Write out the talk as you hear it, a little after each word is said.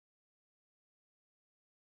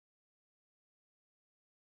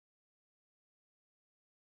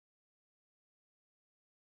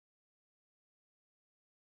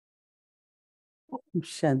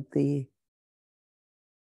Shanti.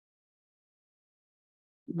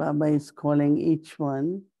 Baba is calling each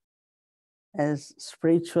one as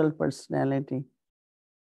spiritual personality,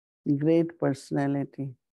 great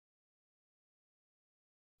personality,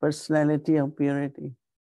 personality of purity.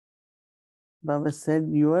 Baba said,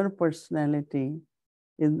 your personality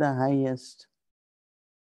is the highest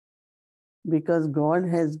because God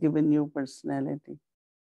has given you personality.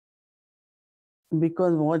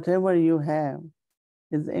 Because whatever you have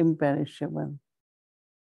is imperishable.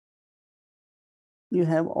 You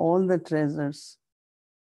have all the treasures.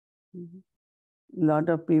 A lot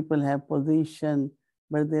of people have position,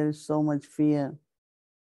 but there is so much fear.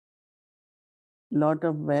 Lot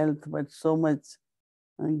of wealth, but so much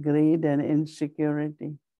greed and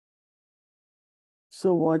insecurity.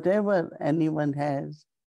 So whatever anyone has,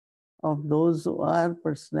 of those who are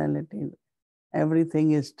personalities,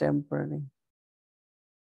 everything is temporary.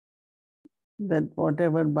 That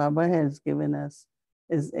whatever Baba has given us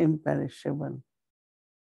is imperishable.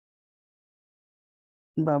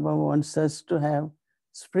 Baba wants us to have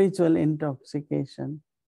spiritual intoxication.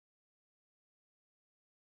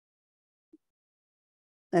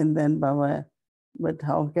 And then Baba, but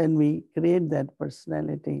how can we create that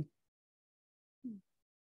personality?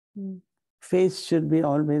 Face should be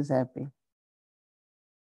always happy.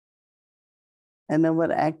 And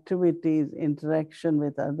our activities, interaction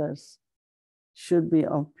with others should be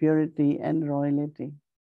of purity and royalty.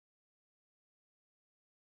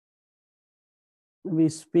 We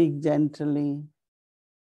speak gently.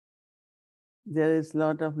 There is a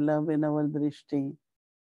lot of love in our drishti.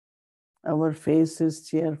 Our face is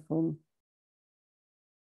cheerful.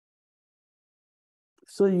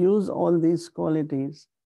 So use all these qualities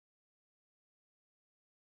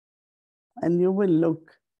and you will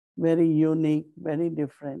look very unique, very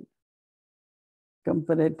different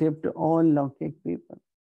comparative to all Lokik people.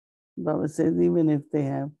 Baba says, even if they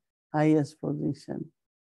have highest position.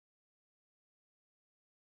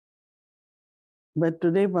 But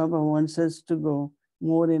today Baba wants us to go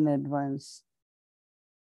more in advance.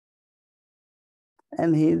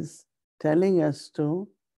 And he's telling us to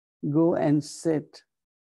go and sit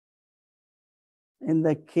in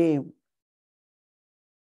the cave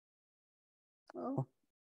of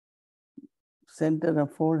center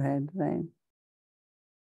of forehead, right?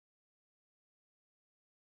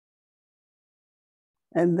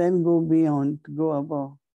 And then go beyond, go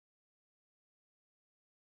above.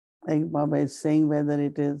 Like Baba is saying, whether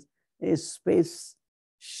it is a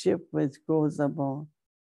spaceship which goes above,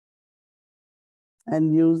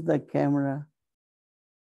 and use the camera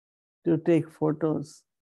to take photos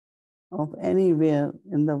of anywhere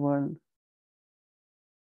in the world.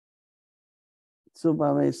 So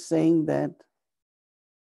Baba is saying that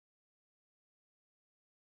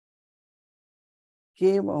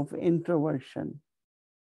cave of introversion.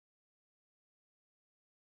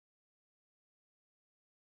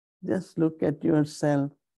 Just look at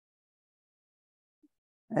yourself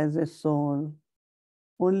as a soul,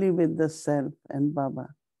 only with the self and Baba.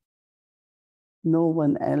 No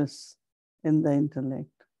one else in the intellect.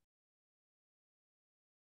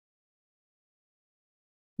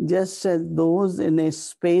 Just as those in a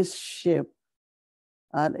spaceship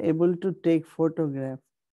are able to take photograph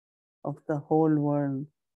of the whole world,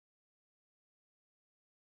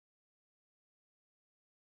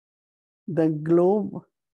 the globe,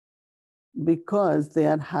 because they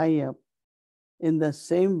are high up, in the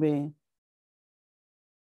same way,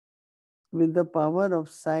 with the power of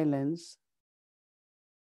silence,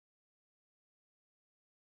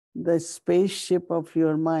 the spaceship of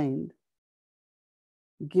your mind,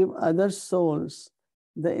 give other souls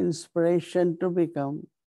the inspiration to become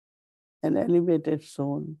an elevated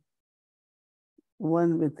soul,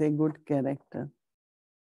 one with a good character.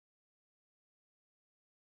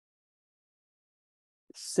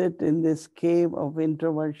 Sit in this cave of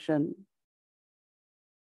introversion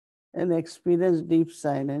and experience deep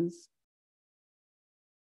silence.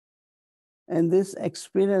 And this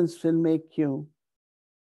experience will make you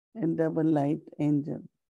a double light angel.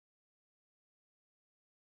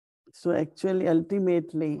 So actually,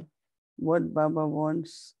 ultimately, what Baba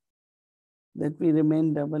wants, that we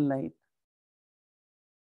remain double light.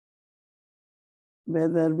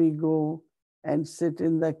 Whether we go and sit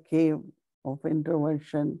in the cave of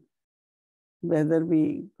introversion, whether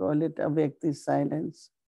we call it avyakti silence,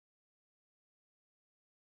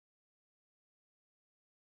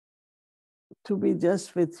 to be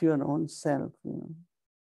just with your own self,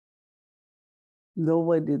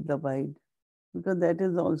 Nobody divide, because that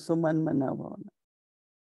is also man manavana.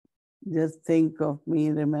 Just think of me,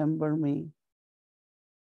 remember me.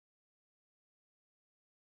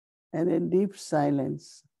 and in deep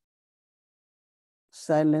silence,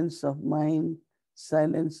 silence of mind,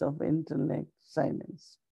 silence of intellect,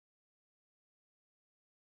 silence.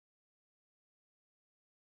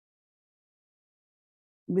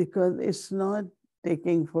 Because it's not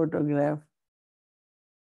taking photograph,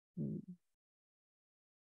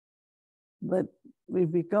 but we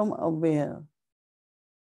become aware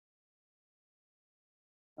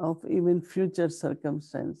of even future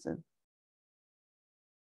circumstances.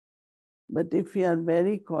 But if we are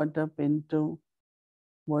very caught up into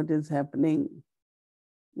what is happening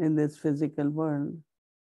in this physical world,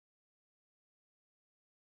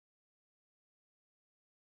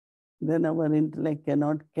 then our intellect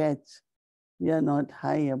cannot catch. We are not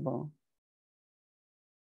high above.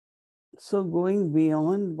 So going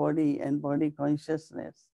beyond body and body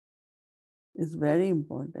consciousness is very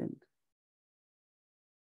important.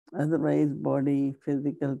 Otherwise, body,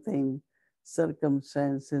 physical thing,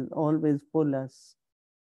 circumstances always pull us.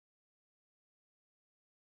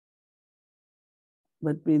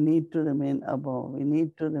 But we need to remain above. We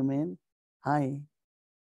need to remain high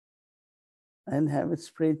and have a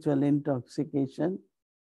spiritual intoxication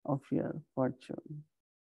of your fortune.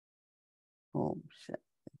 Om Shanti.